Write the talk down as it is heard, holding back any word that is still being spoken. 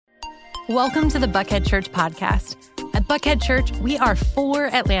Welcome to the Buckhead Church podcast. At Buckhead Church, we are for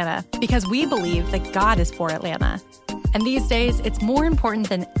Atlanta because we believe that God is for Atlanta. And these days, it's more important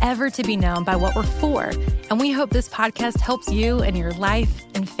than ever to be known by what we're for. And we hope this podcast helps you in your life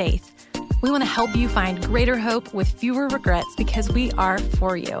and faith. We want to help you find greater hope with fewer regrets because we are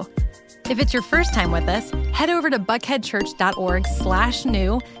for you. If it's your first time with us, head over to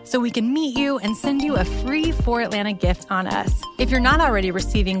buckheadchurch.org/new so we can meet you and send you a free For Atlanta gift on us. If you're not already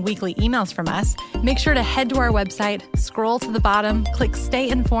receiving weekly emails from us, make sure to head to our website, scroll to the bottom, click Stay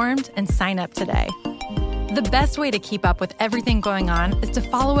Informed, and sign up today. The best way to keep up with everything going on is to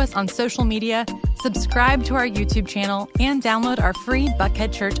follow us on social media, subscribe to our YouTube channel, and download our free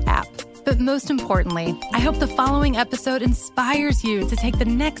Buckhead Church app. But most importantly, I hope the following episode inspires you to take the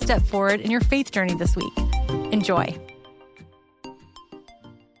next step forward in your faith journey this week. Enjoy.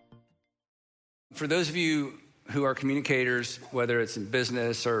 For those of you who are communicators, whether it's in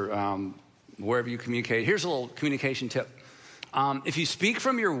business or wherever you communicate, here's a little communication tip. If you speak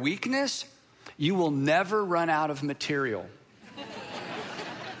from your weakness, you will never run out of material.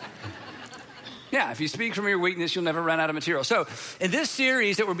 Yeah, if you speak from your weakness, you'll never run out of material. So in this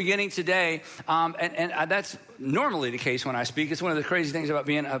series that we're beginning today, and that's normally the case when I speak. It's one of the crazy things about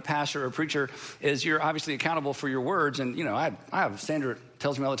being a pastor or a preacher is you're obviously accountable for your words. And, you know, I have Sandra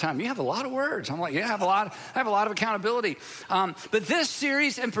tells me all the time, you have a lot of words. I'm like, yeah, I have a lot of accountability. But this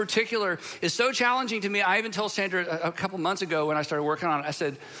series in particular is so challenging to me. I even told Sandra a couple months ago when I started working on it, I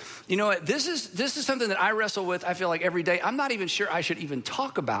said, you know what, this is something that I wrestle with, I feel like every day. I'm not even sure I should even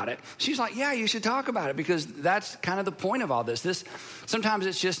talk about it. She's like, yeah, you should talk about it because that's kind of the point of all this. Sometimes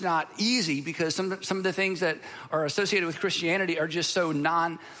it's just not easy because some of the things that are associated with Christianity are just so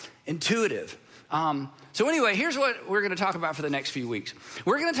non-intuitive. So anyway, here's what we're going to talk about for the next few weeks.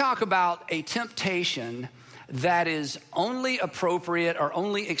 We're going to talk about a temptation that is only appropriate or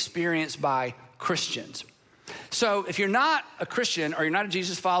only experienced by Christians. So if you're not a Christian or you're not a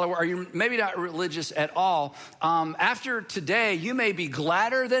Jesus follower or you're maybe not religious at all, after today, you may be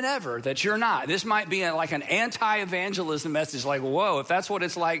gladder than ever that you're not. This might be like an anti-evangelism message, like, whoa, if that's what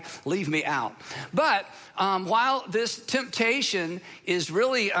it's like, leave me out. But while this temptation is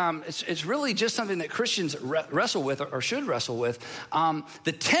really, it's really just something that Christians wrestle with or should wrestle with,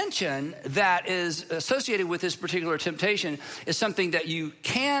 the tension that is associated with this particular temptation is something that you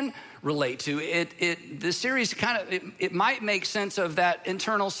can relate to. This series it might make sense of that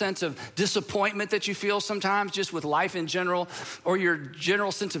internal sense of disappointment that you feel sometimes just with life in general, or your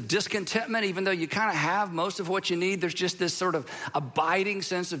general sense of discontentment, even though you kind of have most of what you need. There's just this sort of abiding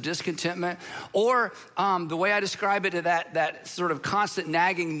sense of discontentment. Or the way I describe it, that sort of constant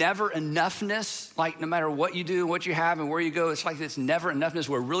nagging never enoughness, like no matter what you do, what you have, and where you go, it's like this never enoughness.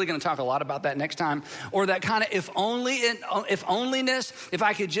 We're really going to talk a lot about that next time. Or that kind of if onlyness, if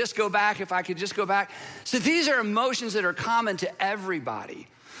I could just go back. So these are emotions that are common to everybody.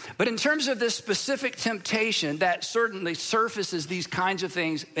 But in terms of this specific temptation that certainly surfaces these kinds of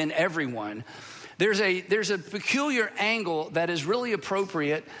things in everyone, there's a peculiar angle that is really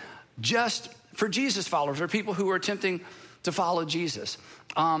appropriate just for Jesus followers or people who are attempting to follow Jesus.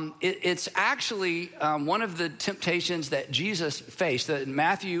 It's actually one of the temptations that Jesus faced. That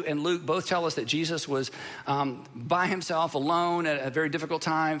Matthew and Luke both tell us that Jesus was by himself, alone, at a very difficult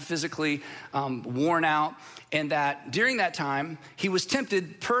time, physically worn out, and that during that time, he was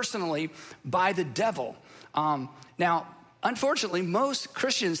tempted personally by the devil. Now, unfortunately, most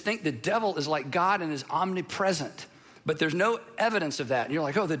Christians think the devil is like God and is omnipresent, but there's no evidence of that. And you're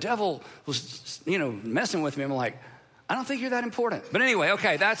like, oh, the devil was, messing with me. I'm like, I don't think you're that important. But anyway,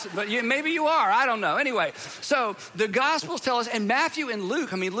 okay, maybe you are. I don't know. Anyway, so the Gospels tell us, and Matthew and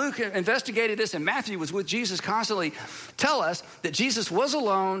Luke, Luke investigated this, and Matthew was with Jesus constantly, tell us that Jesus was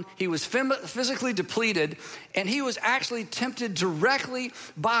alone, he was physically depleted, and he was actually tempted directly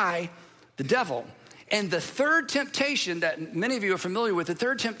by the devil. And the third temptation that many of you are familiar with, the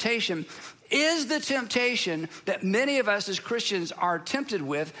third temptation is the temptation that many of us as Christians are tempted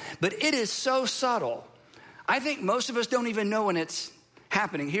with, but it is so subtle. I think most of us don't even know when it's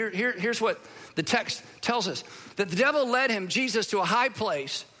happening. Here's what the text tells us. That the devil led him, Jesus, to a high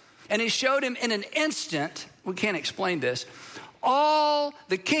place, and he showed him in an instant, we can't explain this, all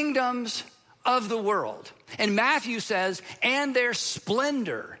the kingdoms of the world. And Matthew says, and their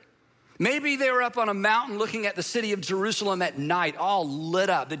splendor. Maybe they were up on a mountain looking at the city of Jerusalem at night, all lit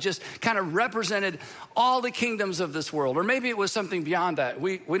up, that just kind of represented all the kingdoms of this world. Or maybe it was something beyond that.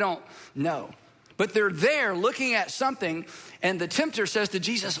 We don't know. But they're there looking at something, and the tempter says to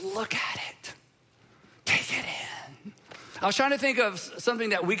Jesus, look at it. Take it in. I was trying to think of something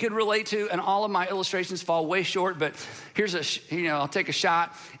that we could relate to, and all of my illustrations fall way short, but here's I'll take a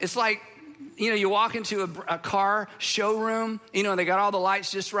shot. It's like you walk into a car showroom, and they got all the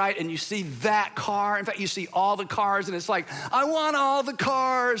lights just right, and you see that car. In fact, you see all the cars, and it's like, I want all the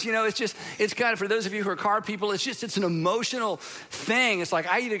cars. It's kind of, for those of you who are car people, it's an emotional thing. It's like,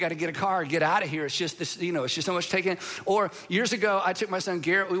 I either got to get a car or get out of here. It's just this, it's just so much taken. Or years ago, I took my son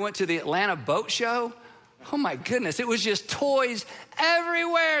Garrett, we went to the Atlanta boat show. Oh my goodness, it was just toys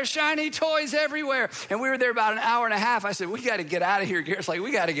everywhere, shiny toys everywhere. And we were there about an hour and a half. I said, we got to get out of here. Garrett's like,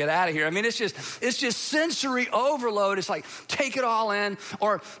 we got to get out of here. I mean, it's just sensory overload. It's like, take it all in.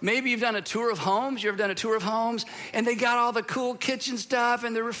 Or maybe you've done a tour of homes. You ever done a tour of homes? And they got all the cool kitchen stuff,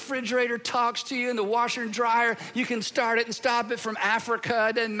 and the refrigerator talks to you, and the washer and dryer, you can start it and stop it from Africa.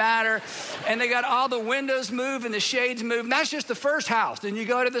 It doesn't matter. And they got all the windows move and the shades move. And that's just the first house. Then you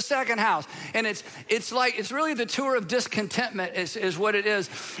go to the second house, and it's like, it's really the tour of discontentment is what it is.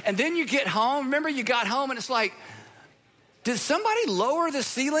 And then you get home. Remember, you got home, and it's like, did somebody lower the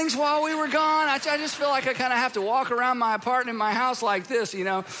ceilings while we were gone? I just feel like I kind of have to walk around my apartment, my house like this,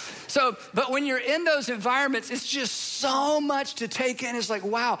 So, but when you're in those environments, it's just so much to take in. It's like,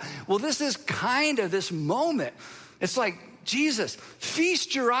 wow, well, this is kind of this moment. It's like, Jesus,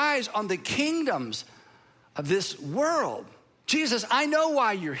 feast your eyes on the kingdoms of this world. Jesus, I know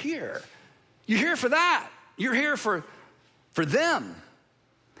why you're here. You're here for that. You're here for them.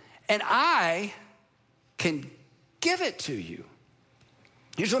 And I can give it to you.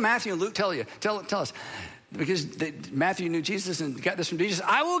 Here's what Matthew and Luke tell us. Because Matthew knew Jesus and got this from Jesus.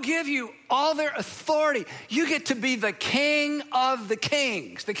 I will give you all their authority. You get to be the king of the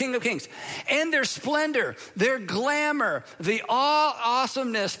kings, the king of kings. And their splendor, their glamour, the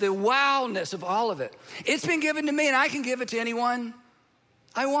awesomeness, the wowness of all of it. It's been given to me, and I can give it to anyone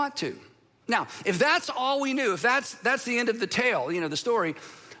I want to. Now, if that's all we knew, if that's the end of the tale, the story,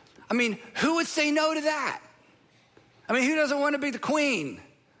 I mean, who would say no to that? I mean, who doesn't want to be the queen?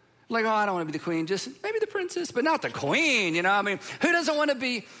 Like, I don't want to be the queen, just maybe the princess, but not the queen, I mean, who doesn't want to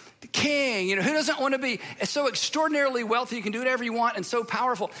be the king? Who doesn't want to be so extraordinarily wealthy you can do whatever you want and so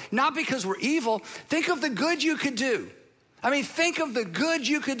powerful? Not because we're evil. Think of the good you could do. I mean, think of the good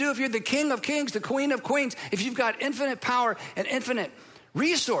you could do if you're the king of kings, the queen of queens, if you've got infinite power and infinite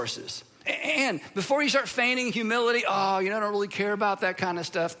resources. And before you start feigning humility, I don't really care about that kind of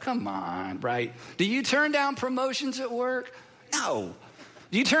stuff. Come on, right? Do you turn down promotions at work? No.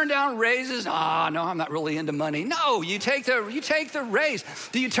 Do you turn down raises? No, I'm not really into money. No, you take the raise.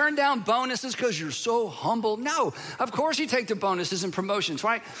 Do you turn down bonuses because you're so humble? No, of course you take the bonuses and promotions,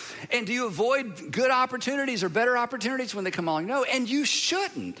 right? And do you avoid good opportunities or better opportunities when they come along? No, and you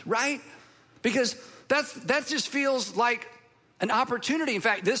shouldn't, right? Because that just feels like an opportunity. In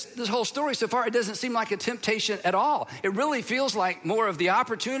fact, this whole story so far, it doesn't seem like a temptation at all. It really feels like more of the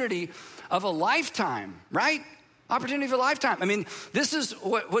opportunity of a lifetime, right? Opportunity of a lifetime. I mean, this is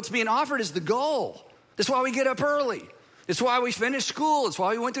what's being offered is the goal. That's why we get up early. It's why we finished school. It's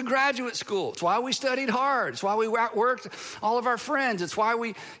why we went to graduate school. It's why we studied hard. It's why we worked all of our friends. It's why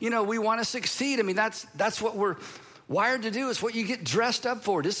we want to succeed. I mean, that's what we're wired to do. It's what you get dressed up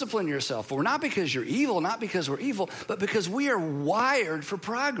for, discipline yourself for. Not because you're evil, not because we're evil, but because we are wired for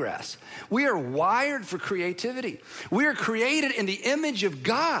progress. We are wired for creativity. We are created in the image of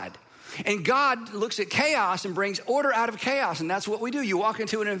God. And God looks at chaos and brings order out of chaos. And that's what we do. You walk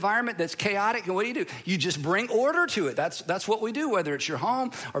into an environment that's chaotic, and what do? You just bring order to it. That's what we do, whether it's your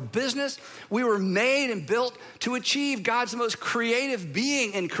home or business. We were made and built to achieve. God's the most creative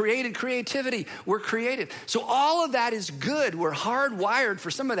being and created creativity. We're creative. So all of that is good. We're hardwired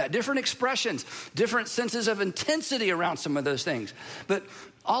for some of that. Different expressions, different senses of intensity around some of those things. But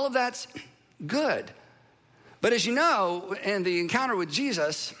all of that's good. But as you know, in the encounter with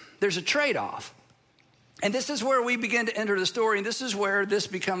Jesus, there's a trade-off. And this is where we begin to enter the story, and this is where this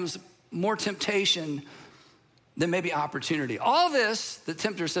becomes more temptation than maybe opportunity. All this, the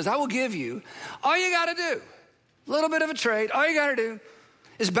tempter says, I will give you. All you got to do, a little bit of a trade, all you got to do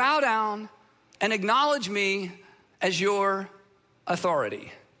is bow down and acknowledge me as your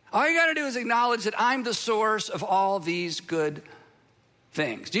authority. All you got to do is acknowledge that I'm the source of all these good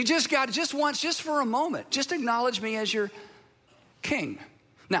things. You just for a moment, just acknowledge me as your king.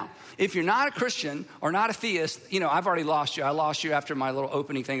 Now, if you're not a Christian or not a theist, I've already lost you. I lost you after my little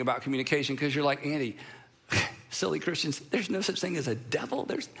opening thing about communication because you're like, Andy, silly Christians, there's no such thing as a devil.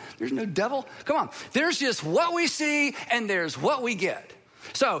 There's no devil. Come on. There's just what we see and there's what we get.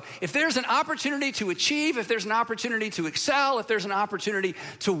 So if there's an opportunity to achieve, if there's an opportunity to excel, if there's an opportunity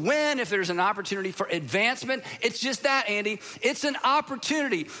to win, if there's an opportunity for advancement, it's just that, Andy. It's an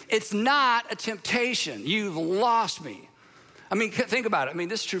opportunity. It's not a temptation. You've lost me. I mean, think about it. I mean,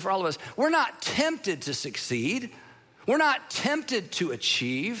 this is true for all of us. We're not tempted to succeed. We're not tempted to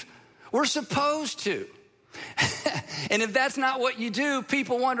achieve. We're supposed to. And if that's not what you do,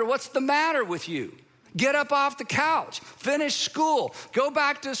 people wonder, what's the matter with you? Get up off the couch, finish school, go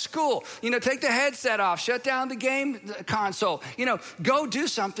back to school, take the headset off, shut down the game console, go do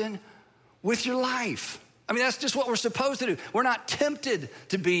something with your life. I mean, that's just what we're supposed to do. We're not tempted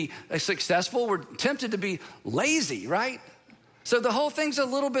to be successful. We're tempted to be lazy, right? So the whole thing's a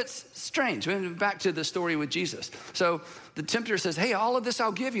little bit strange. Back to the story with Jesus. So the tempter says, hey, all of this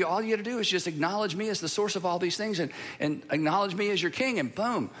I'll give you. All you got to do is just acknowledge me as the source of all these things and acknowledge me as your king, and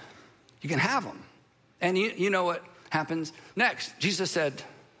boom, you can have them. And you know what happens next. Jesus said,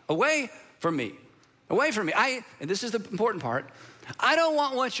 away from me. Away from me. And this is the important part. I don't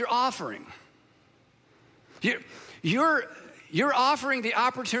want what you're offering. You're offering the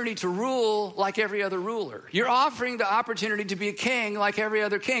opportunity to rule like every other ruler. You're offering the opportunity to be a king like every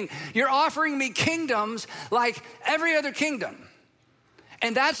other king. You're offering me kingdoms like every other kingdom.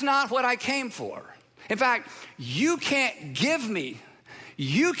 And that's not what I came for. In fact, you can't give me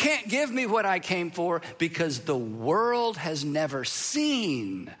what I came for, because the world has never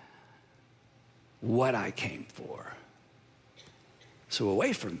seen what I came for. So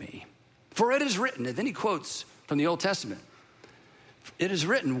away from me. For it is written, and then he quotes from the Old Testament, it is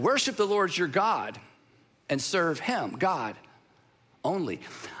written, worship the Lord your God and serve him, God only.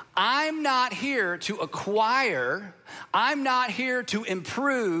 I'm not here to acquire, I'm not here to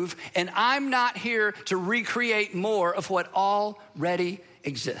improve, and I'm not here to recreate more of what already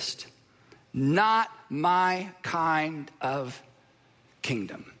exists. Not my kind of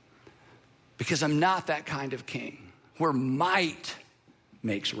kingdom. Because I'm not that kind of king where might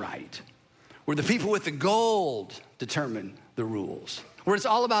makes right, where the people with the gold determine the rules, where it's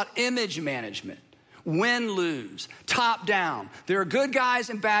all about image management, win-lose, top-down. There are good guys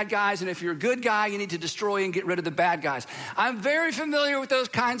and bad guys, and if you're a good guy, you need to destroy and get rid of the bad guys. I'm very familiar with those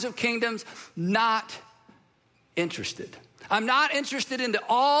kinds of kingdoms, not interested. I'm not interested in the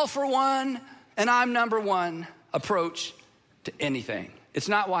all for one, and I'm number one approach to anything. It's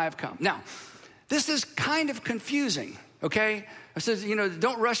not why I've come. Now, this is kind of confusing, okay? It says,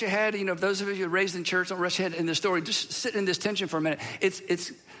 don't rush ahead. Those of you raised in church, don't rush ahead in the story. Just sit in this tension for a minute.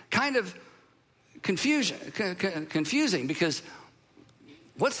 It's kind of confusing because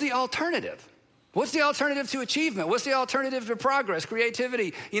what's the alternative? What's the alternative to achievement? What's the alternative to progress,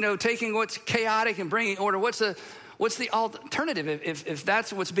 creativity? Taking what's chaotic and bringing order. What's the alternative if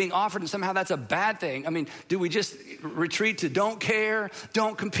that's what's being offered and somehow that's a bad thing? I mean, do we just retreat to don't care,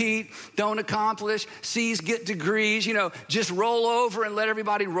 don't compete, don't accomplish, C's get degrees, just roll over and let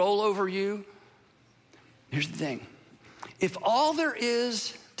everybody roll over you? Here's the thing. If all there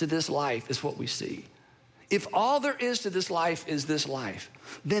is to this life is what we see, if all there is to this life is this life,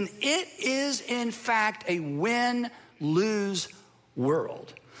 then it is in fact a win-lose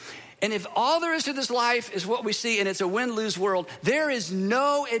world. And if all there is to this life is what we see and it's a win-lose world, there is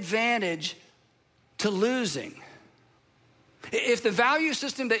no advantage to losing. If the value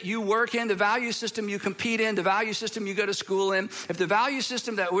system that you work in, the value system you compete in, the value system you go to school in, if the value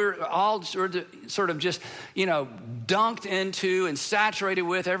system that we're all sort of just, dunked into and saturated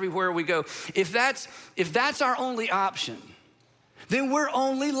with everywhere we go, if that's our only option, then we're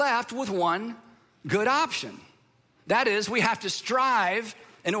only left with one good option. That is, we have to strive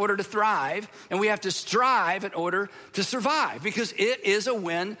in order to thrive, and we have to strive in order to survive, because it is a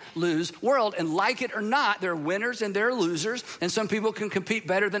win-lose world. And like it or not, there are winners and there are losers, and some people can compete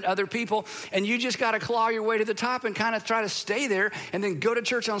better than other people, and you just got to claw your way to the top and kind of try to stay there, and then go to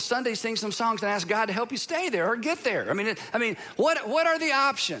church on Sundays, sing some songs, and ask God to help you stay there or get there. I mean, what are the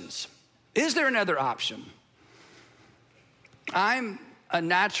options? Is there another option? I'm a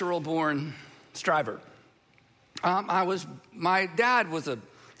natural-born striver. My dad was a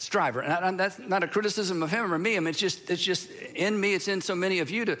striver, and that's not a criticism of him or me. I mean, it's just in me. It's in so many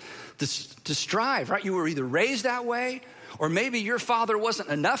of you to strive, right? You were either raised that way, or maybe your father wasn't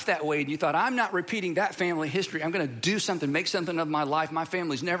enough that way, and you thought, I'm not repeating that family history. I'm going to do something, make something of my life. My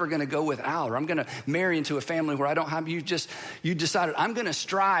family's never going to go without, or I'm going to marry into a family where I don't have. You decided I'm going to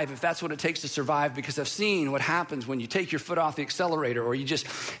strive if that's what it takes to survive, because I've seen what happens when you take your foot off the accelerator, or you just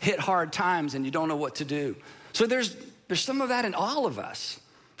hit hard times and you don't know what to do. So there's some of that in all of us.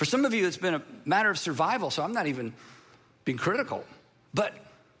 For some of you, it's been a matter of survival, so I'm not even being critical. But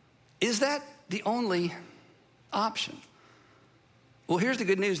is that the only option? Well, here's the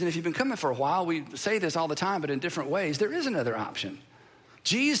good news, and if you've been coming for a while, we say this all the time, but in different ways. There is another option.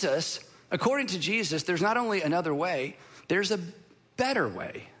 According to Jesus, there's not only another way, there's a better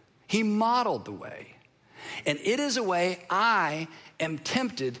way. He modeled the way. And it is a way I am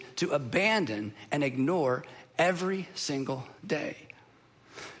tempted to abandon and ignore every single day.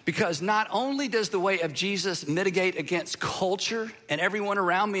 Because not only does the way of Jesus mitigate against culture and everyone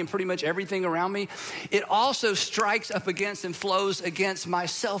around me and pretty much everything around me, it also strikes up against and flows against my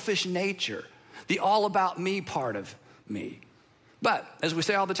selfish nature, the all about me part of me. But as we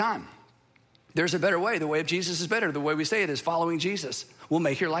say all the time, there's a better way. The way of Jesus is better. The way we say it is following Jesus will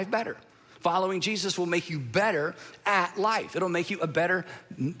make your life better. Following Jesus will make you better at life. It'll make you a better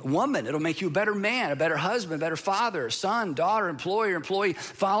woman. It'll make you a better man, a better husband, a better father, son, daughter, employer, employee.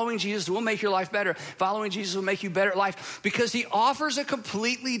 Following Jesus will make your life better. Following Jesus will make you better at life because he offers a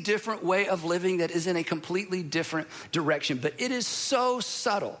completely different way of living that is in a completely different direction. But it is so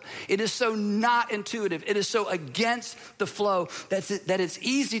subtle. It is so not intuitive. It is so against the flow that it's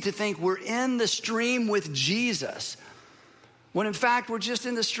easy to think we're in the stream with Jesus, when in fact, we're just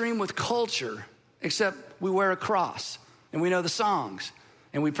in the stream with culture, except we wear a cross and we know the songs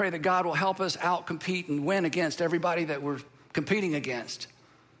and we pray that God will help us out-compete and win against everybody that we're competing against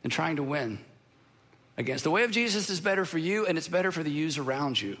and trying to win against. The way of Jesus is better for you and it's better for the yous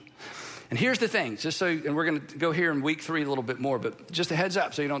around you. And here's the thing, and we're gonna go here in week 3 a little bit more, but just a heads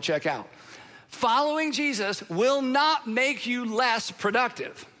up so you don't check out. Following Jesus will not make you less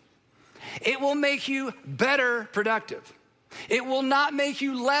productive. It will make you better productive. It will not make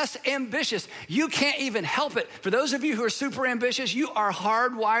you less ambitious. You can't even help it. For those of you who are super ambitious, you are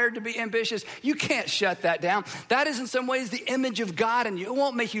hardwired to be ambitious. You can't shut that down. That is in some ways the image of God in you. It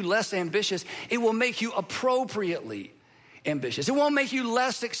won't make you less ambitious. It will make you appropriately ambitious. It won't make you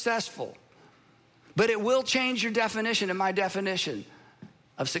less successful, but it will change your definition and my definition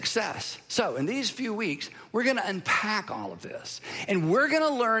of success. So in these few weeks, we're gonna unpack all of this. And we're gonna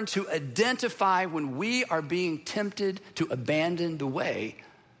learn to identify when we are being tempted to abandon the way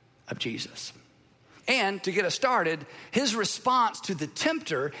of Jesus. And to get us started, his response to the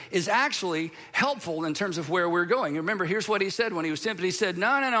tempter is actually helpful in terms of where we're going. Remember, here's what he said when he was tempted. He said, no,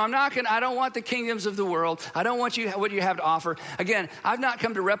 I don't want the kingdoms of the world. I don't want what you have to offer. Again, I've not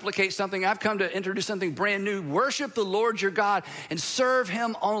come to replicate something. I've come to introduce something brand new. Worship the Lord your God and serve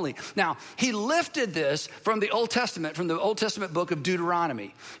him only. Now, he lifted this from the Old Testament book of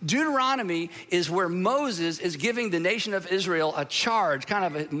Deuteronomy. Deuteronomy is where Moses is giving the nation of Israel a charge, kind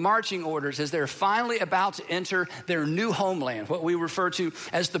of a marching orders as they're finally about to enter their new homeland, what we refer to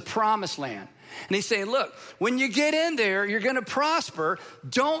as the promised land. And he's saying, look, when you get in there, you're going to prosper.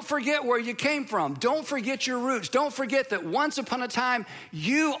 Don't forget where you came from. Don't forget your roots. Don't forget that once upon a time,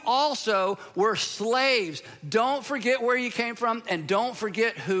 you also were slaves. Don't forget where you came from, and don't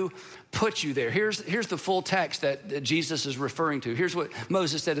forget who put you there. Here's the full text that Jesus is referring to. Here's what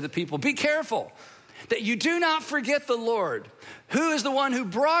Moses said to the people. Be careful that you do not forget the Lord, who is the one who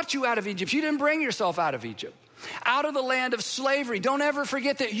brought you out of Egypt. You didn't bring yourself out of Egypt, out of the land of slavery. Don't ever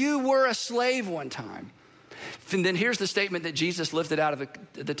forget that you were a slave one time. And then here's the statement that Jesus lifted out of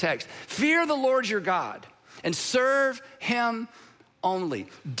the text. Fear the Lord your God and serve him only.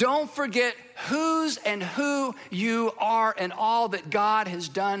 Don't forget whose and who you are and all that God has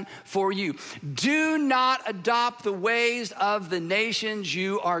done for you. Do not adopt the ways of the nations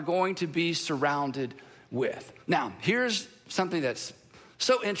you are going to be surrounded with. Now, here's something that's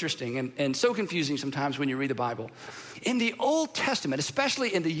so interesting and so confusing sometimes when you read the Bible. In the Old Testament,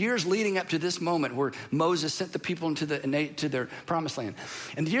 especially in the years leading up to this moment where Moses sent the people into their promised land,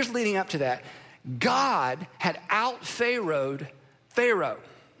 in the years leading up to that, God had out-Pharaoh'd Pharaoh.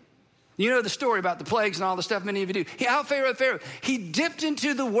 You know the story about the plagues and all the stuff many of you do. He out-Pharaoh'd Pharaoh. He dipped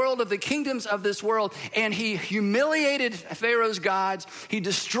into the world of the kingdoms of this world, and he humiliated Pharaoh's gods. He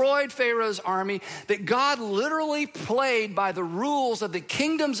destroyed Pharaoh's army. That God literally played by the rules of the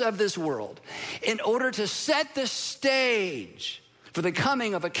kingdoms of this world in order to set the stage for the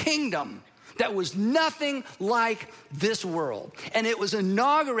coming of a kingdom that was nothing like this world. And it was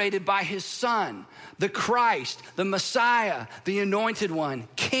inaugurated by his son, the Christ, the Messiah, the anointed one,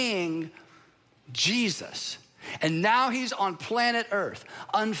 King Jesus. And now he's on planet Earth,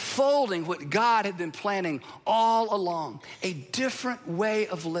 unfolding what God had been planning all along. A different way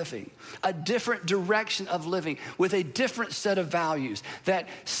of living, a different direction of living with a different set of values that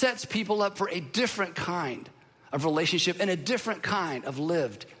sets people up for a different kind of relationship and a different kind of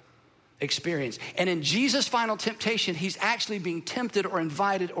lived experience. And in Jesus' final temptation, he's actually being tempted or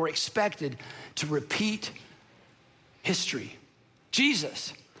invited or expected to repeat history.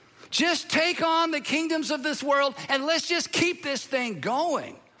 Jesus, just take on the kingdoms of this world and let's just keep this thing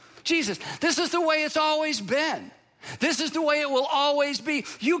going. Jesus, this is the way it's always been. This is the way it will always be.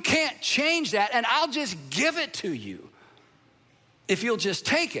 You can't change that, and I'll just give it to you if you'll just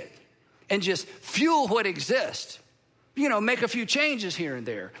take it and just fuel what exists. You know, make a few changes here and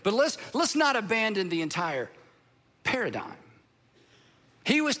there. But let's not abandon the entire paradigm.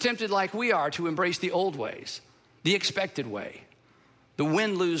 He was tempted like we are to embrace the old ways, the expected way, the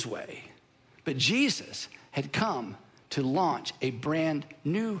win-lose way. But Jesus had come to launch a brand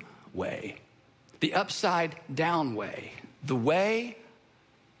new way, the upside down way, the way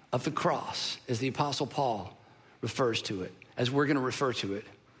of the cross, as the Apostle Paul refers to it, as we're going to refer to it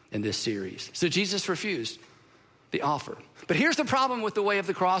in this series. So Jesus refused the offer. But here's the problem with the way of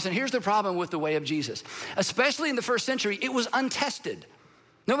the cross, and here's the problem with the way of Jesus. Especially in the first century, it was untested.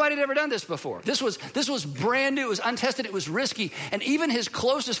 Nobody had ever done this before. This was brand new. It was untested. It was risky. And even his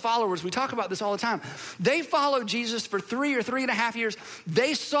closest followers, we talk about this all the time, they followed Jesus for 3 or 3.5 years.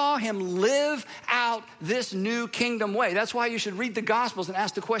 They saw him live out this new kingdom way. That's why you should read the Gospels and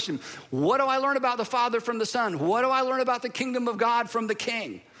ask the question, what do I learn about the Father from the Son? What do I learn about the kingdom of God from the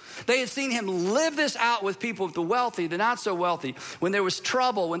King? They had seen him live this out with people, the wealthy, the not so wealthy, when there was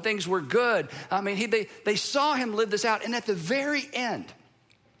trouble, when things were good. I mean, they saw him live this out. And at the very end,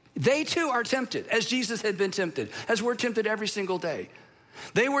 they too are tempted, as Jesus had been tempted, as we're tempted every single day.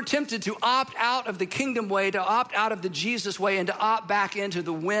 They were tempted to opt out of the kingdom way, to opt out of the Jesus way, and to opt back into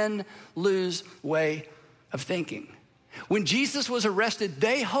the win-lose way of thinking. When Jesus was arrested,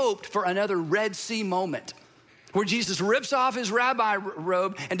 they hoped for another Red Sea moment, where Jesus rips off his rabbi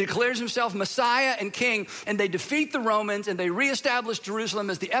robe and declares himself Messiah and King, and they defeat the Romans, and they reestablish Jerusalem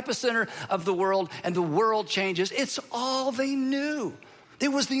as the epicenter of the world, and the world changes. It's all they knew.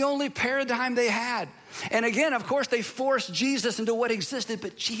 It was the only paradigm they had. And again, of course, they forced Jesus into what existed,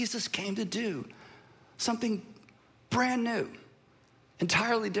 but Jesus came to do something brand new,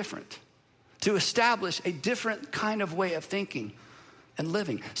 entirely different, to establish a different kind of way of thinking and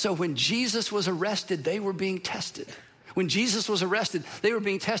living. So when Jesus was arrested, they were being tested. When Jesus was arrested, they were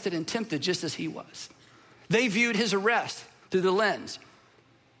being tested and tempted just as he was. They viewed his arrest through the lens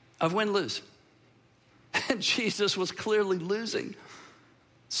of win-lose. And Jesus was clearly losing.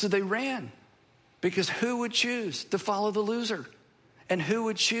 So they ran, because who would choose to follow the loser? And who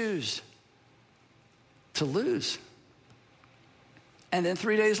would choose to lose? And then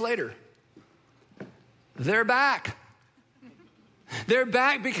 3 days later, they're back. They're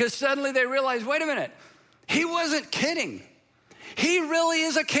back because suddenly they realized, wait a minute, he wasn't kidding. He really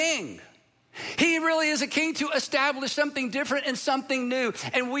is a king. He really is a king to establish something different and something new.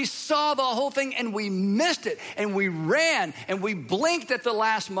 And we saw the whole thing and we missed it and we ran and we blinked at the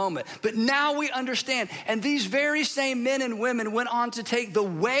last moment. But now we understand. And these very same men and women went on to take the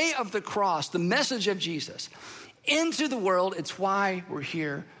way of the cross, the message of Jesus, into the world. It's why we're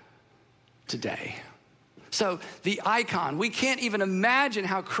here today. So the icon, we can't even imagine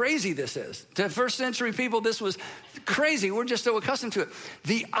how crazy this is. To first century people, this was crazy. We're just so accustomed to it.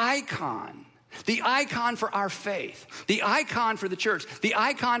 The icon for our faith, the icon for the church, the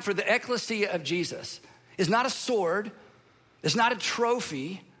icon for the ecclesia of Jesus is not a sword, it's not a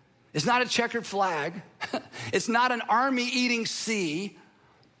trophy, it's not a checkered flag, it's not an army-eating sea,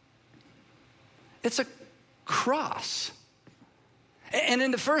 it's a cross. And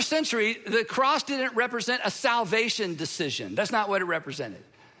in the first century, the cross didn't represent a salvation decision. That's not what it represented.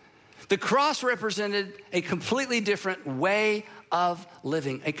 The cross represented a completely different way of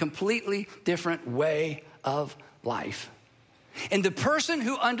living, a completely different way of life. And the person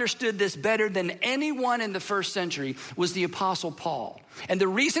who understood this better than anyone in the first century was the Apostle Paul. And the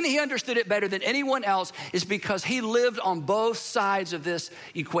reason he understood it better than anyone else is because he lived on both sides of this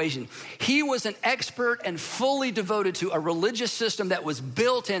equation. He was an expert and fully devoted to a religious system that was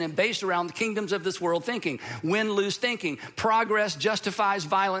built in and based around the kingdoms of this world thinking, win-lose thinking, progress justifies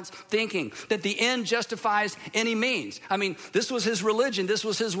violence thinking, that the end justifies any means. I mean, this was his religion, this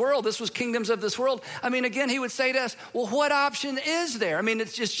was his world, this was kingdoms of this world. I mean, again, he would say to us, well, what option is there? I mean,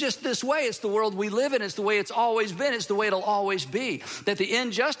 it's just this way. It's the world we live in. It's the way it's always been. It's the way it'll always be. That the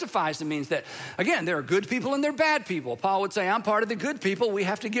end justifies it means that, again, there are good people and there are bad people. Paul would say, I'm part of the good people. We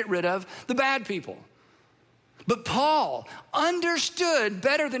have to get rid of the bad people. But Paul understood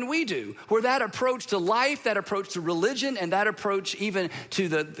better than we do where that approach to life, that approach to religion, and that approach even to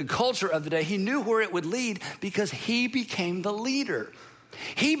the culture of the day, he knew where it would lead because he became the leader.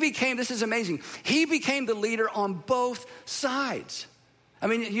 This is amazing, he became the leader on both sides. I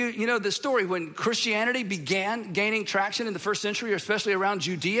mean, you know the story when Christianity began gaining traction in the first century, especially around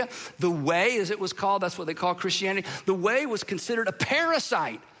Judea, the way, as it was called, that's what they call Christianity, the way was considered a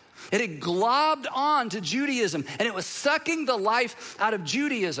parasite. It had globbed on to Judaism, and it was sucking the life out of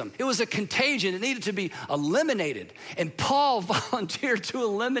Judaism. It was a contagion. It needed to be eliminated, and Paul volunteered to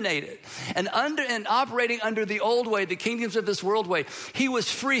eliminate it. And operating under the old way, the kingdoms of this world way, he was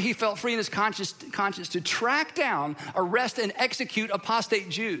free. He felt free in his conscience to track down, arrest, and execute apostate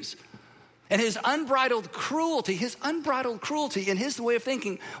Jews. And his unbridled cruelty in his way of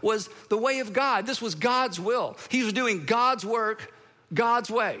thinking was the way of God. This was God's will. He was doing God's work,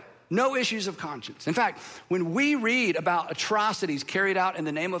 God's way. No issues of conscience. In fact, when we read about atrocities carried out in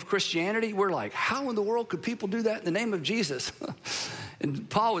the name of Christianity, we're like, how in the world could people do that in the name of Jesus? And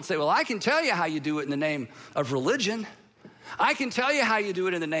Paul would say, well, I can tell you how you do it in the name of religion. I can tell you how you do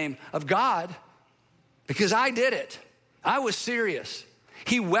it in the name of God, because I did it. I was serious.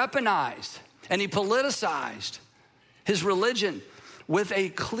 He weaponized and he politicized his religion with a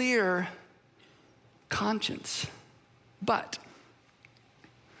clear conscience. But,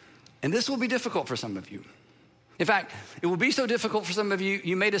 and this will be difficult for some of you. In fact, it will be so difficult for some of you,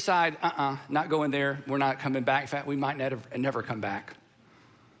 you may decide, not going there. We're not coming back. In fact, we might never come back.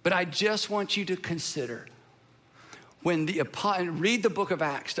 But I just want you to consider read the book of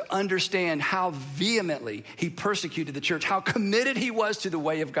Acts to understand how vehemently he persecuted the church, how committed he was to the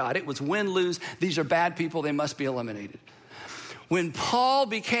way of God. It was win-lose. These are bad people. They must be eliminated. When Paul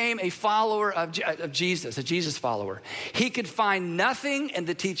became a follower of Jesus, a Jesus follower, he could find nothing in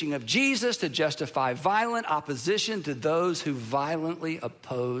the teaching of Jesus to justify violent opposition to those who violently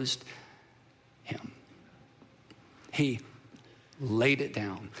opposed him. He laid it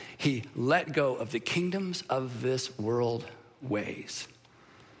down. He let go of the kingdoms of this world ways.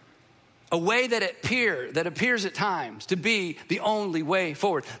 A way that appears at times to be the only way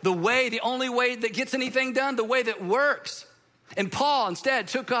forward. The only way that gets anything done, the way that works. And Paul instead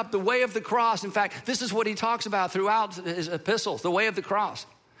took up the way of the cross. In fact, this is what he talks about throughout his epistles, the way of the cross.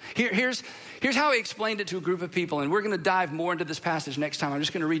 Here's how he explained it to a group of people, and we're going to dive more into this passage next time. I'm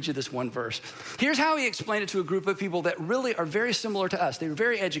just going to read you this one verse. Here's how he explained it to a group of people that really are very similar to us. They were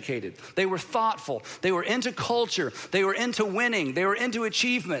very educated. They were thoughtful. They were into culture. They were into winning. They were into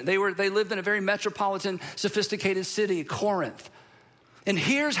achievement. They lived in a very metropolitan, sophisticated city, Corinth. And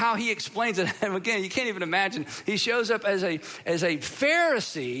here's how he explains it. And again, you can't even imagine. He shows up as a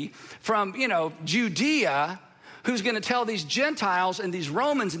Pharisee from, Judea, who's going to tell these Gentiles and these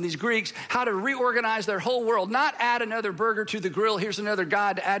Romans and these Greeks how to reorganize their whole world, not add another burger to the grill. Here's another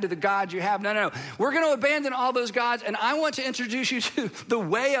God to add to the gods you have. No. We're going to abandon all those gods, and I want to introduce you to the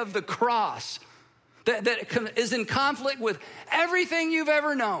way of the cross that is in conflict with everything you've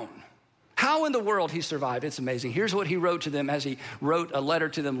ever known. How in the world he survived? It's amazing. Here's what he wrote to them as he wrote a letter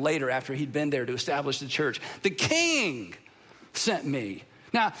to them later after he'd been there to establish the church. The King sent me.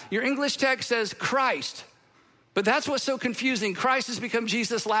 Now, your English text says Christ. But that's what's so confusing. Christ has become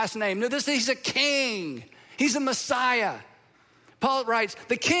Jesus' last name. No, he's a king. He's a Messiah. Paul writes,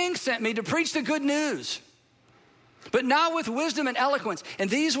 the King sent me to preach the good news, but not with wisdom and eloquence. And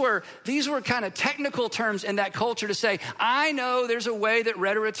these were kind of technical terms in that culture to say, I know there's a way that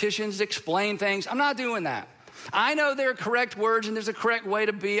rhetoricians explain things. I'm not doing that. I know there are correct words and there's a correct way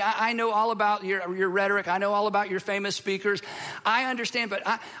to be. I know all about your rhetoric. I know all about your famous speakers. I understand, but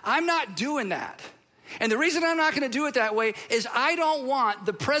I'm not doing that. And the reason I'm not going to do it that way is I don't want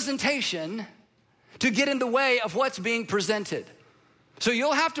the presentation to get in the way of what's being presented. So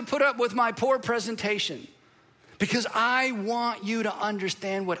you'll have to put up with my poor presentation because I want you to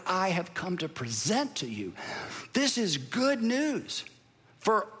understand what I have come to present to you. This is good news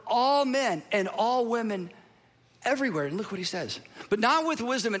for all men and all women everywhere. And look what he says. But not with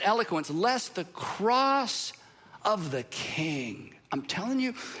wisdom and eloquence, lest the cross of the King. I'm telling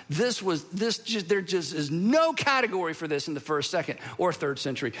you, there just is no category for this in the first, second, or third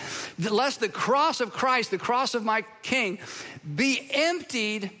century. Lest the cross of Christ, the cross of my King, be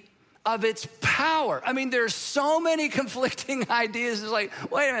emptied of its power. I mean, there's so many conflicting ideas. It's like,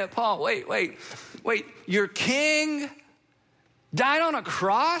 wait a minute, Paul, wait. Your King died on a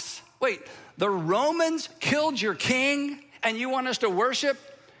cross? Wait, the Romans killed your King and you want us to worship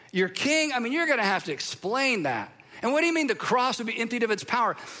your King? I mean, you're going to have to explain that. And what do you mean the cross would be emptied of its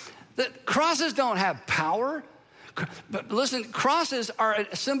power? The crosses don't have power. But listen, crosses are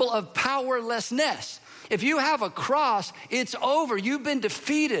a symbol of powerlessness. If you have a cross, it's over. You've been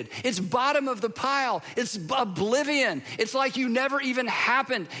defeated. It's bottom of the pile. It's oblivion. It's like you never even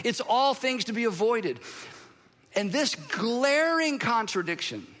happened. It's all things to be avoided. And this glaring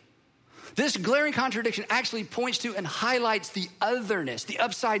contradiction actually points to and highlights the otherness, the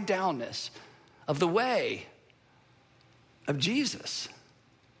upside downness of the way of Jesus.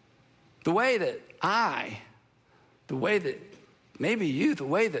 The way that maybe you, the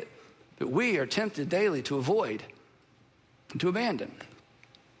way that we are tempted daily to avoid and to abandon.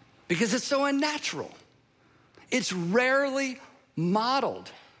 Because it's so unnatural. It's rarely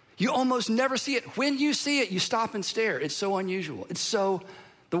modeled. You almost never see it. When you see it, you stop and stare. It's so unusual. It's so,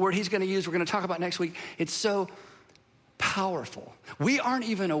 the word he's going to use, we're going to talk about next week, it's so powerful. We aren't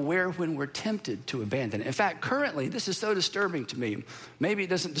even aware when we're tempted to abandon it. In fact, currently, this is so disturbing to me. Maybe it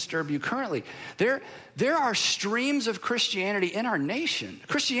doesn't disturb you currently. There are streams of Christianity in our nation,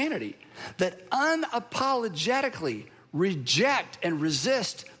 Christianity, that unapologetically reject and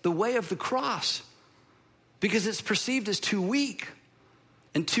resist the way of the cross because it's perceived as too weak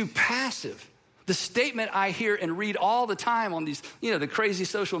and too passive. The statement I hear and read all the time on these, the crazy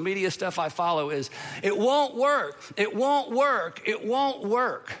social media stuff I follow is, it won't work, it won't work, it won't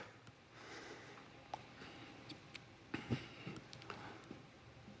work.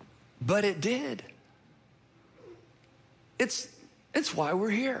 But it did. It's why we're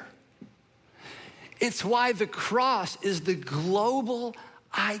here. It's why the cross is the global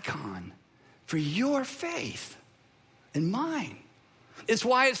icon for your faith and mine. It's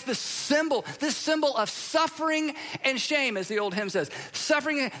why it's this symbol of suffering and shame, as the old hymn says.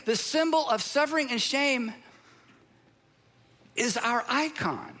 The symbol of suffering and shame is our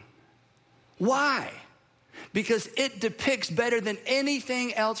icon. Why? Because it depicts better than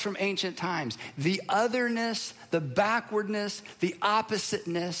anything else from ancient times the otherness, the backwardness, the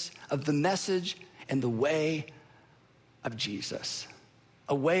oppositeness of the message and the way of Jesus.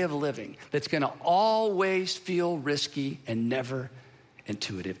 A way of living that's going to always feel risky and never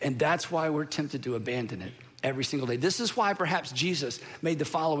intuitive. And that's why we're tempted to abandon it every single day. This is why perhaps Jesus made the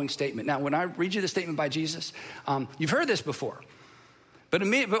following statement. Now, when I read you the statement by Jesus, you've heard this before. But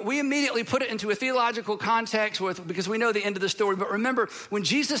we immediately put it into a theological context because we know the end of the story. But remember, when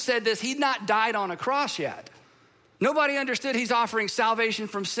Jesus said this, he'd not died on a cross yet. Nobody understood he's offering salvation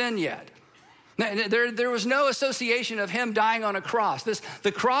from sin yet. There was no association of him dying on a cross.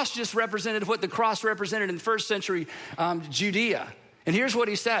 The cross just represented what the cross represented in first century Judea. And here's what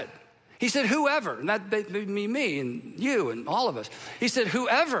he said. He said, whoever, and that would be me and you and all of us. He said,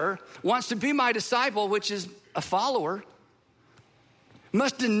 whoever wants to be my disciple, which is a follower,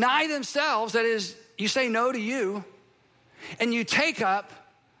 must deny themselves. That is, you say no to you, and you take up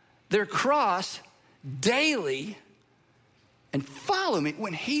their cross daily and follow me.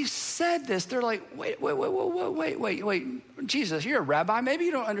 When he said this, they're like, wait, Jesus, you're a rabbi. Maybe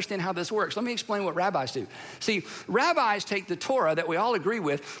you don't understand how this works. Let me explain what rabbis do. See, rabbis take the Torah that we all agree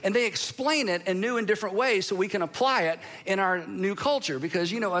with, and they explain it in new and different ways so we can apply it in our new culture.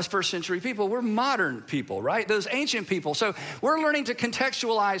 Because, us first century people, we're modern people, right? Those ancient people. So we're learning to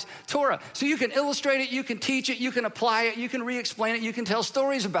contextualize Torah. So you can illustrate it, you can teach it, you can apply it, you can re-explain it, you can tell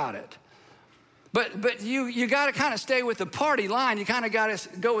stories about it. But you got to kind of stay with the party line. You kind of got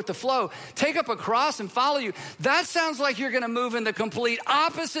to go with the flow. Take up a cross and follow you. That sounds like you're going to move in the complete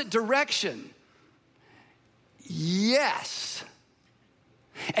opposite direction. Yes.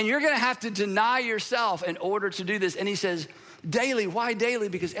 And you're going to have to deny yourself in order to do this. And he says, daily. Why daily?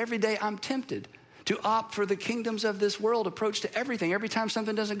 Because every day I'm tempted to opt for the kingdoms of this world approach to everything. Every time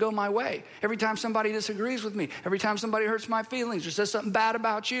something doesn't go my way, every time somebody disagrees with me, every time somebody hurts my feelings or says something bad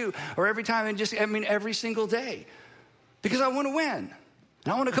about you, or every time every single day. Because I want to win, and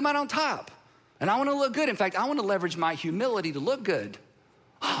I want to come out on top, and I want to look good. In fact, I want to leverage my humility to look good.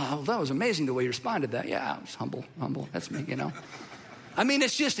 Oh, that was amazing the way you responded to that. Yeah, I was humble. That's me,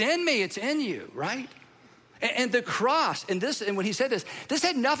 it's just in me. It's in you, right? And the cross, and when he said this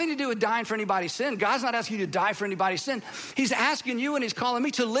had nothing to do with dying for anybody's sin. God's not asking you to die for anybody's sin. He's asking you and he's calling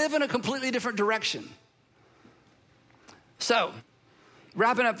me to live in a completely different direction. So,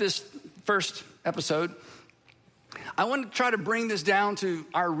 wrapping up this first episode, I want to try to bring this down to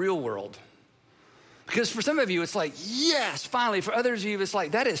our real world. Because for some of you, it's like, yes, finally. For others of you, it's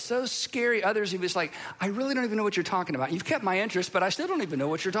like, that is so scary. Others of you, it's like, I really don't even know what you're talking about. You've kept my interest, but I still don't even know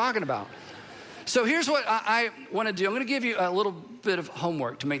what you're talking about. So here's what I want to do. I'm going to give you a little bit of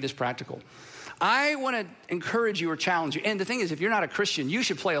homework to make this practical. I want to encourage you or challenge you. And the thing is, if you're not a Christian, you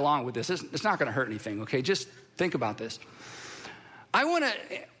should play along with this. It's not going to hurt anything, okay? Just think about this. I want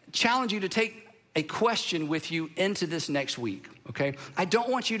to challenge you to take a question with you into this next week, okay? I don't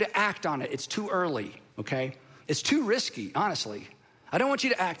want you to act on it. It's too early, okay? It's too risky, honestly. I don't want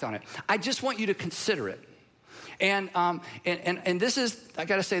you to act on it. I just want you to consider it. And this is, I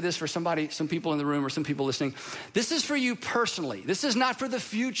got to say this for some people in the room or some people listening. This is for you personally. This is not for the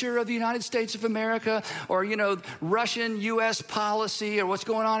future of the United States of America or, Russian-U.S. policy or what's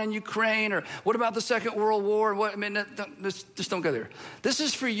going on in Ukraine or what about the Second World War? Just don't go there. This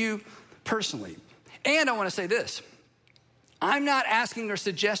is for you personally. And I want to say this. I'm not asking or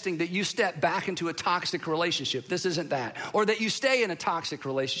suggesting that you step back into a toxic relationship. This isn't that. Or that you stay in a toxic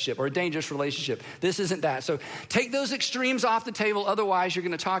relationship or a dangerous relationship. This isn't that. So take those extremes off the table. Otherwise, you're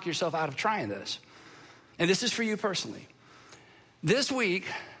going to talk yourself out of trying this. And this is for you personally. This week,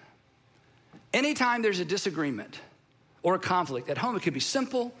 anytime there's a disagreement or a conflict. At home, it could be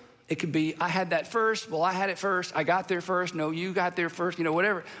simple. It could be, I had that first. Well, I had it first. I got there first. No, you got there first.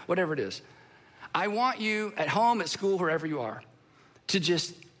 Whatever it is. I want you at home, at school, wherever you are, to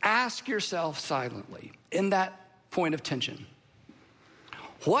just ask yourself silently in that point of tension,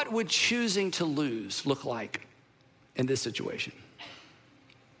 what would choosing to lose look like in this situation?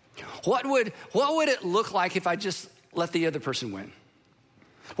 What would it look like if I just let the other person win?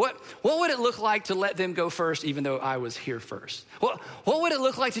 What would it look like to let them go first even though I was here first? What would it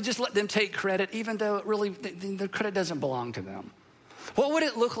look like to just let them take credit even though it really, the credit doesn't belong to them? What would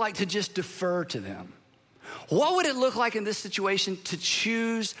it look like to just defer to them? What would it look like in this situation to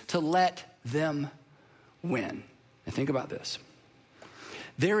choose to let them win? And think about this.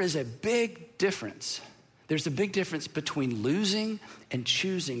 There is a big difference. There's a big difference between losing and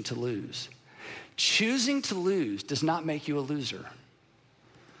choosing to lose. Choosing to lose does not make you a loser.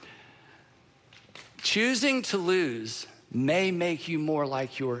 Choosing to lose may make you more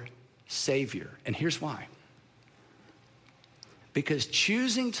like your Savior. And here's why. Because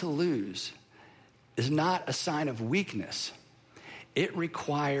choosing to lose is not a sign of weakness. It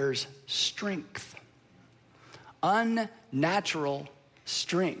requires strength. Unnatural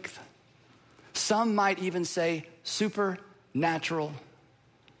strength. Some might even say supernatural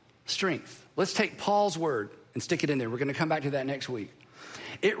strength. Let's take Paul's word and stick it in there. We're going to come back to that next week.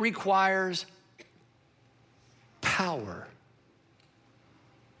 It requires power.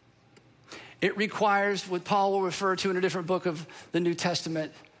 It requires what Paul will refer to in a different book of the New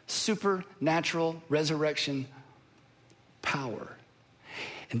Testament, supernatural resurrection power.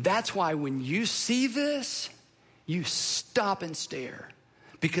 And that's why when you see this, you stop and stare,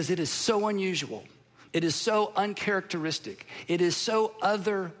 because it is so unusual. It is so uncharacteristic. It is so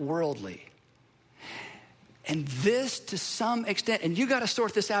otherworldly. And this, to some extent, and you got to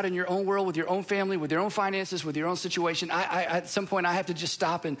sort this out in your own world, with your own family, with your own finances, with your own situation. I at some point, I have to just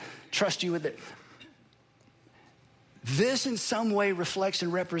stop and trust you with it. This in some way reflects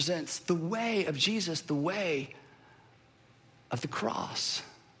and represents the way of Jesus, the way of the cross.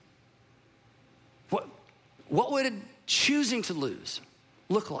 What would choosing to lose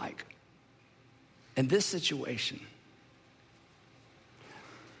look like in this situation?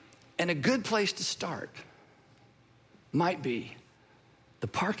 And a good place to start might be the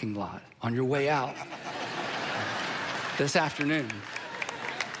parking lot on your way out this afternoon.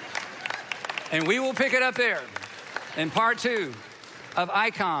 And we will pick it up there in part 2 of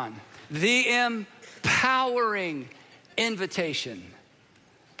Icon, the empowering invitation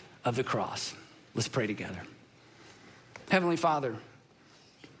of the cross. Let's pray together. Heavenly Father,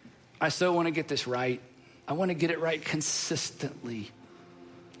 I so want to get this right. I want to get it right consistently.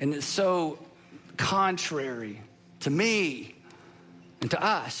 And it's so contrary to me and to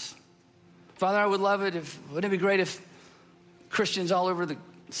us. Father, I would love it wouldn't it be great if Christians all over the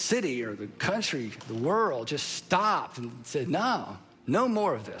city or the country, the world, just stopped and said, no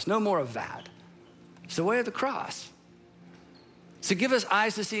more of this, no more of that. It's the way of the cross. So give us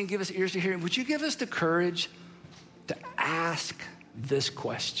eyes to see and give us ears to hear. And would you give us the courage to ask this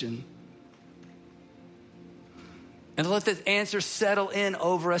question? And to let the answer settle in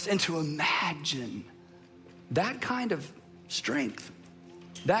over us, and to imagine that kind of strength,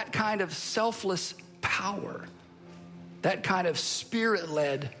 that kind of selfless power, that kind of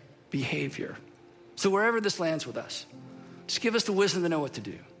spirit-led behavior. So wherever this lands with us, just give us the wisdom to know what to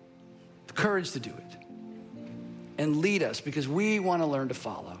do, the courage to do it, and lead us, because we want to learn to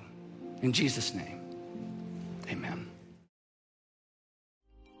follow. In Jesus' name, amen.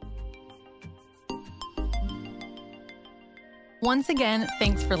 Once again,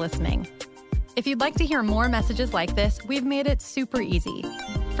 thanks for listening. If you'd like to hear more messages like this, we've made it super easy.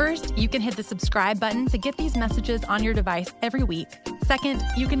 First, you can hit the subscribe button to get these messages on your device every week. Second,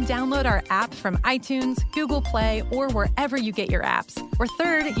 you can download our app from iTunes, Google Play, or wherever you get your apps. Or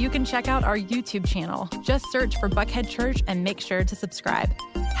third, you can check out our YouTube channel. Just search for Buckhead Church and make sure to subscribe.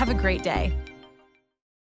 Have a great day.